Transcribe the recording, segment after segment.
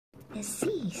Let's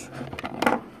see.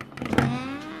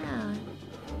 Wow.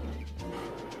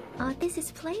 Oh, this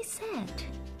is Playset.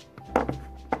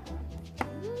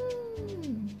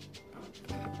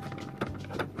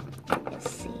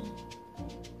 Let's see.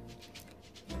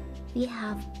 We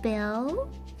have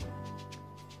Belle.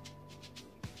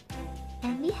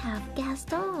 And we have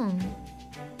Gaston.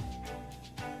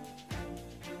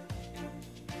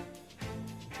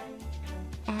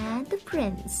 And the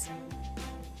prince.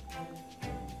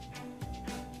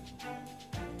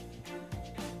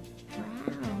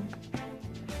 Wow.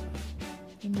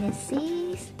 And let's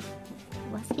see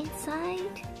what's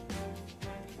inside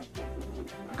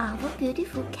our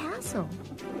beautiful castle.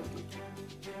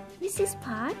 This is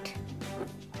Pot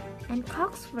and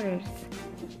Cogsworth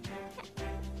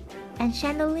and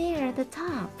chandelier at the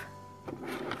top.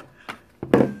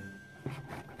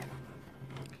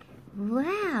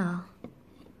 Wow.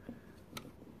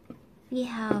 We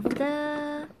have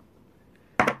the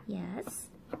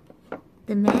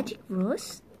magic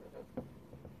rose.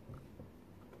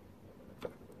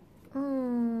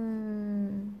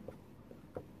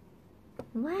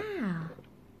 Wow,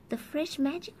 the fresh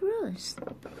magic rose.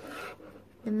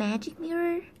 The magic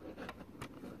mirror.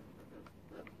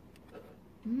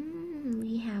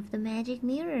 We have the magic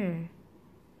mirror.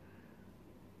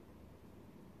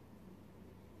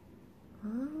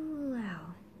 Oh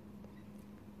wow,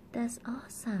 that's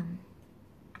awesome.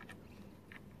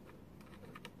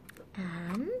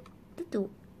 And the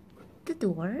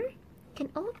door can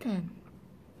open.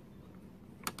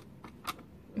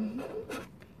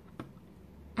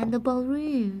 And the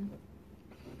ballroom.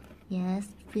 Yes,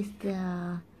 with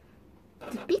the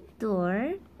big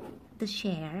door, the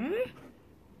chair.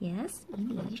 Yes,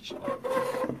 in each.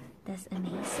 That's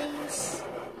amazing.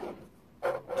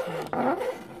 Okay.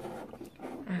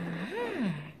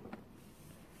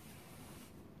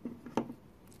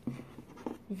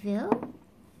 Will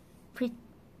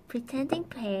pretending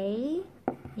play.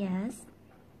 Yes,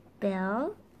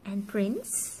 Belle and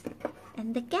Prince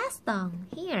and the Gaston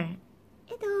here.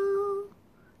 Hello.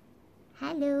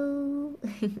 Hello.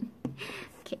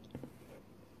 Okay.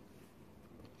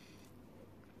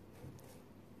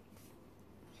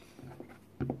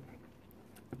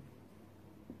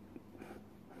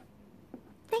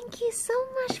 Thank you so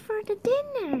much for the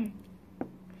dinner.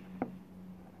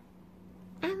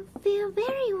 I feel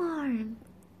very warm.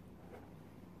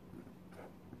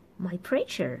 My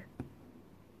pleasure.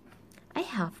 I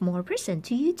have more present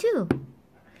to you too.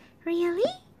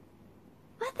 Really?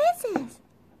 What is this?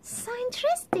 So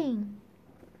interesting.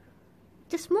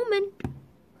 Just a moment.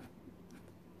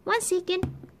 1 second.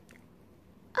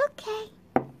 Okay.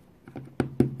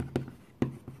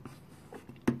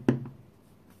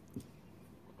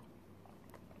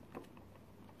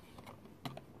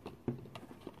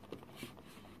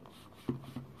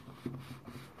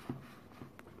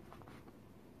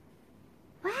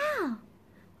 Wow,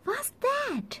 what's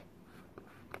that?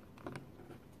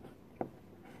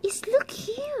 It looks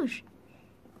huge.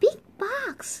 Big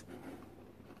box.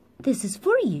 This is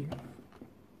for you.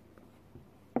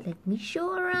 Let me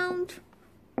show around.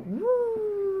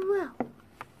 Ooh.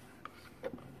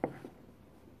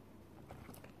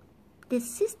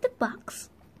 This is the box.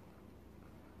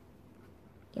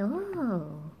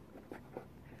 Oh,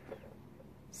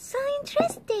 so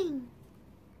interesting.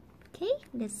 Okay,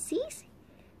 let's see.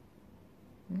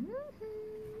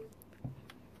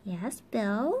 Yes,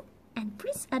 Belle and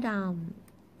Prince Adam.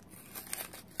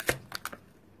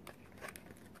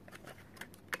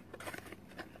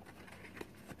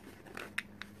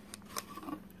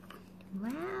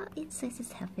 Well, it says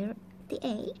it's heavier the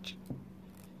age.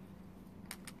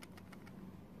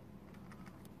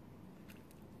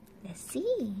 Let's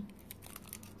see.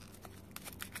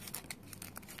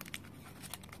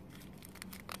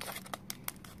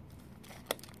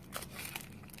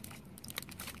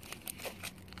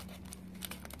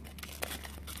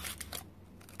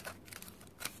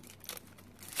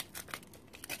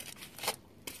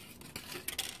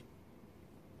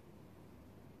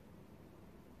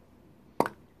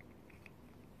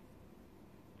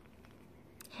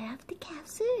 Have the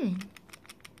capsule.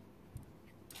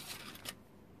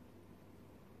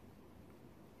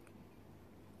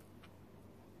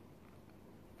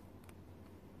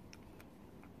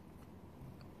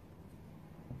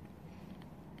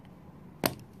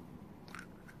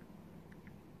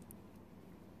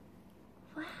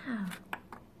 Wow,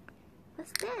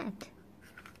 what's that?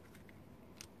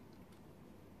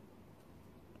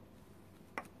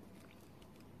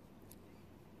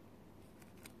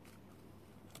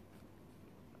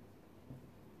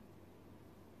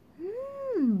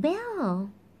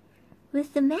 Belle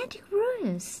with the magic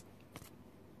rose.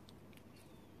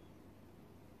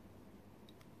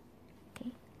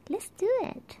 Let's do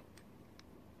it.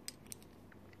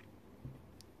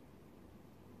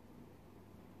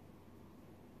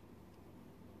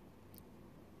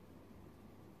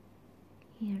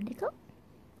 Here they go.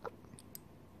 Oh.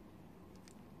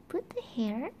 Put the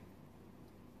hair.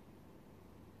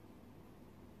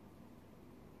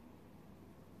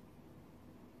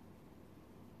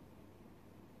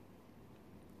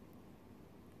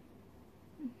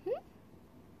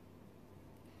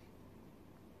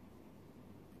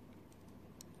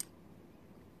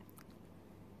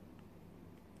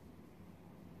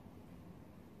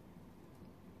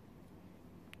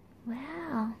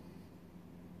 Wow.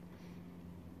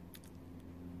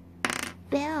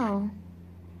 Belle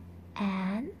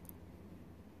and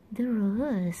the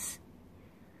rose.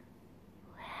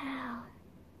 Wow.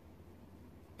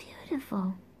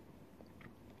 Beautiful.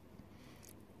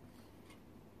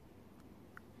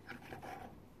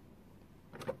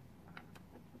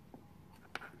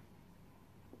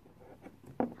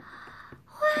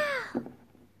 Wow.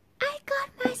 I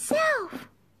got myself.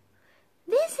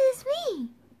 This is me.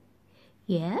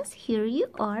 Yes, here you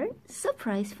are.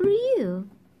 Surprise for you.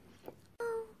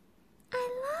 Oh, I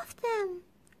love them.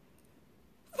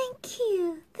 Thank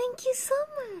you. Thank you so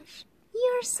much.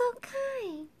 You're so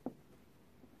kind.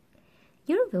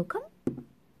 You're welcome.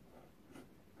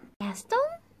 Gaston?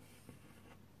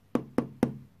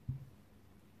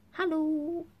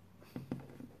 Hello.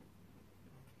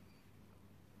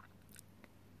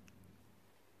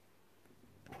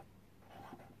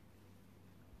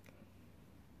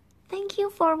 Thank you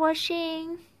for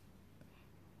watching.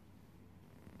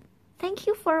 Thank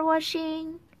you for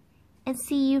watching and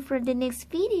see you for the next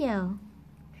video.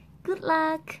 Good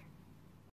luck.